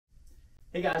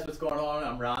Hey guys, what's going on?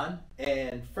 I'm Ron,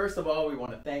 and first of all, we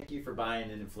want to thank you for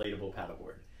buying an inflatable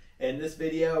paddleboard. In this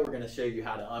video, we're going to show you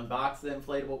how to unbox the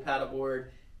inflatable paddleboard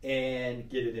and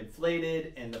get it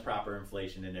inflated and the proper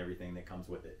inflation and everything that comes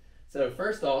with it. So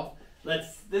first off,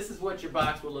 this is what your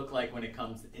box will look like when it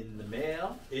comes in the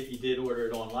mail, if you did order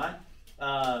it online.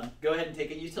 Go ahead and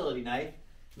take a utility knife.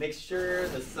 Make sure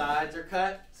the sides are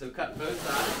cut, so cut both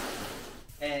sides.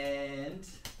 And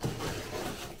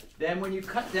then when you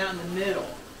cut down the middle,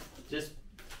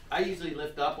 I usually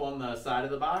lift up on the side of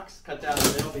the box, cut down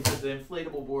the middle because the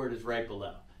inflatable board is right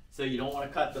below. So you don't want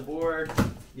to cut the board,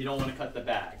 you don't want to cut the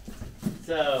bag.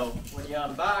 So when you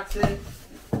unbox it,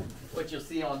 what you'll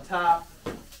see on top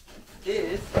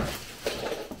is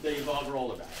the Evolve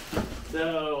roller bag.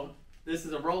 So this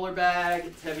is a roller bag,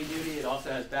 it's heavy duty, it also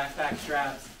has backpack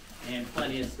straps and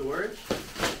plenty of storage.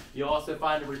 You'll also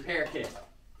find a repair kit,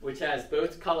 which has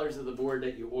both colors of the board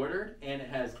that you ordered, and it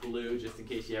has glue just in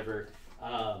case you ever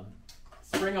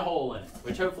spring a hole in it,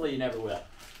 which hopefully you never will.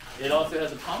 It also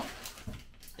has a pump.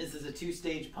 This is a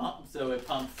two-stage pump, so it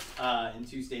pumps in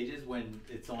two stages. When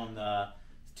it's on the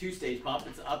two-stage pump,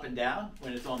 it's up and down.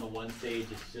 When it's on the one stage,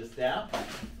 it's just down.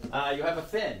 You have a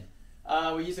fin.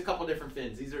 We use a couple different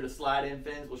fins. These are the slide-in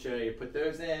fins. We'll show you to put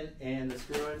those in, and the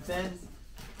screw-in fins.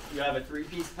 You have a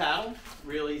three-piece paddle,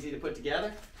 real easy to put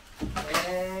together.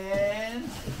 And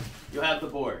you'll have the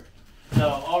board. So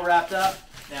all wrapped up,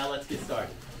 now let's get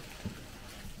started.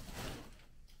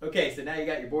 Okay, so now you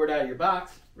got your board out of your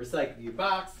box, recycle your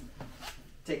box,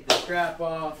 take the strap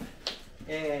off,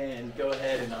 and go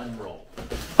ahead and unroll.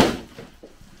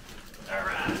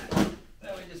 Alright,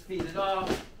 then we just feed it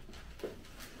off.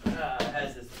 It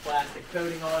has this plastic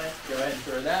coating on it, go ahead and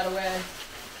throw that away.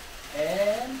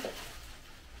 And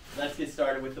let's get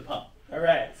started with the pump.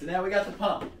 Alright, so now we got the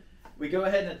pump. We go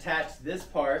ahead and attach this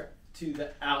part to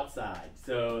the outside.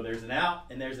 So there's an out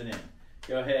and there's an in.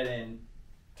 Go ahead and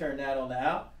turn that on the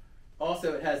out.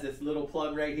 Also, it has this little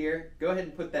plug right here. Go ahead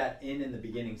and put that in the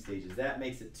beginning stages. That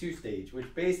makes it two-stage,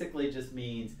 which basically just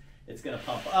means it's going to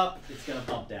pump up, it's going to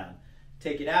pump down.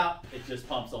 Take it out, it just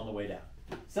pumps on the way down.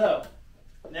 So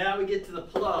now we get to the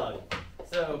plug.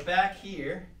 So back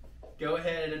here, go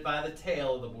ahead and by the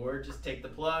tail of the board, just take the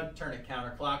plug, turn it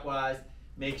counterclockwise.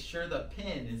 Make sure the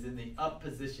pin is in the up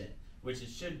position, which it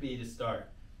should be to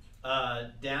start.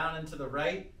 Down and to the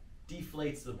right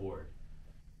deflates the board.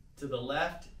 To the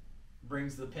left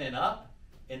brings the pin up,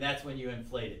 and that's when you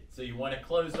inflate it. So you want it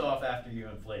closed off after you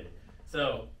inflate it.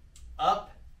 So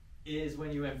up is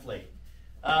when you inflate.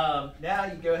 Now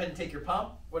you go ahead and take your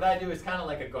pump. What I do is kind of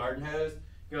like a garden hose.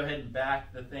 Go ahead and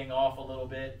back the thing off a little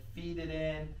bit, feed it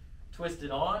in, twist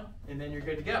it on, and then you're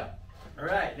good to go. All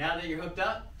right, now that you're hooked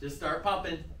up, just start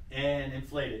pumping and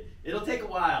inflate it. It'll take a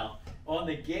while. On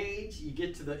the gauge, you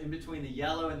get to the in between the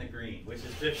yellow and the green, which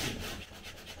is 15.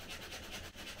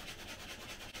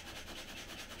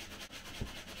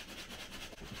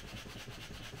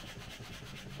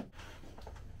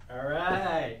 All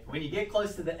right, when you get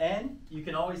close to the end, you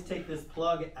can always take this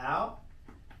plug out,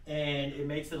 and it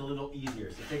makes it a little easier.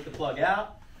 So take the plug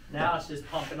out. Now it's just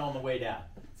pumping on the way down.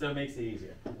 So it makes it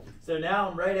easier. So now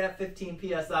I'm right at 15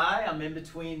 PSI. I'm in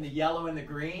between the yellow and the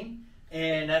green,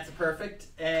 and that's perfect.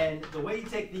 And the way you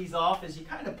take these off is you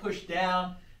kind of push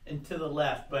down and to the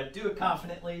left, but do it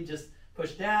confidently. Just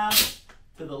push down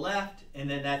to the left, and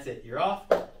then that's it. You're off.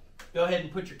 Go ahead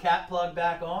and put your cap plug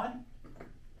back on.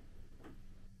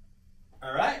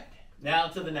 All right, now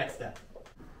to the next step.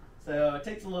 So it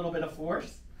takes a little bit of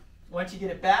force. Once you get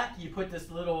it back, you put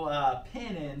this little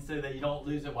pin in so that you don't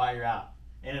lose it while you're out,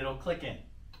 and it'll click in.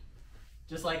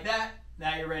 Just like that,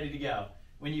 now you're ready to go.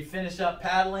 When you finish up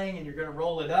paddling and you're going to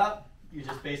roll it up, you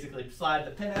just basically slide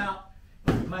the pin out.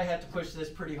 You might have to push this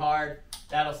pretty hard.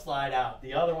 That'll slide out.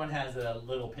 The other one has a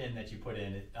little pin that you put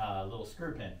in, a little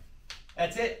screw pin.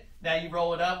 That's it. Now you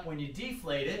roll it up. When you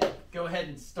deflate it, go ahead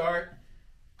and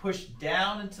push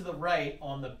down and to the right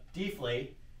on the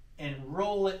deflate and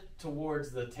roll it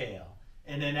towards the tail.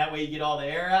 And then that way you get all the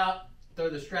air out, throw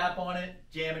the strap on it,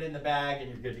 jam it in the bag, and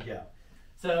you're good to go.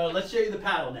 So let's show you the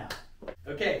paddle now.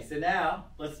 Okay, so now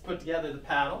let's put together the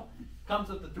paddle. Comes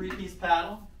with the three-piece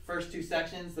paddle. First two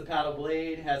sections, the paddle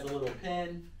blade has a little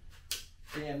pin.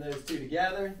 Jam those two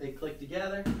together, they click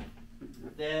together.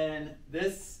 Then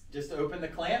this, just open the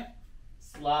clamp,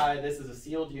 slide, this is a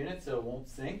sealed unit so it won't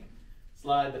sink.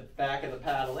 Slide the back of the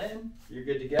paddle in, you're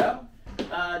good to go.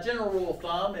 General rule of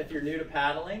thumb, if you're new to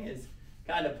paddling, is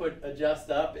kind of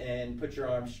adjust up and put your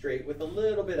arm straight with a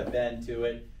little bit of bend to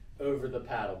it over the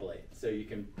paddle blade. So you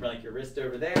can like your wrist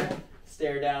over there,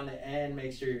 stare down the end,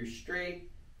 make sure you're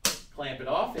straight, clamp it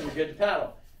off, and you're good to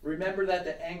paddle. remember that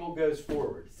the angle goes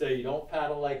forward. So you don't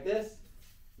paddle like this,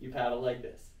 you paddle like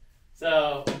this.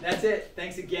 So that's it.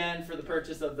 Thanks again for the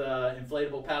purchase of the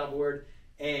inflatable paddleboard,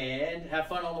 and have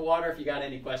fun on the water. If you got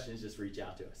any questions, just reach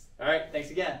out to us. All right,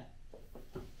 thanks again.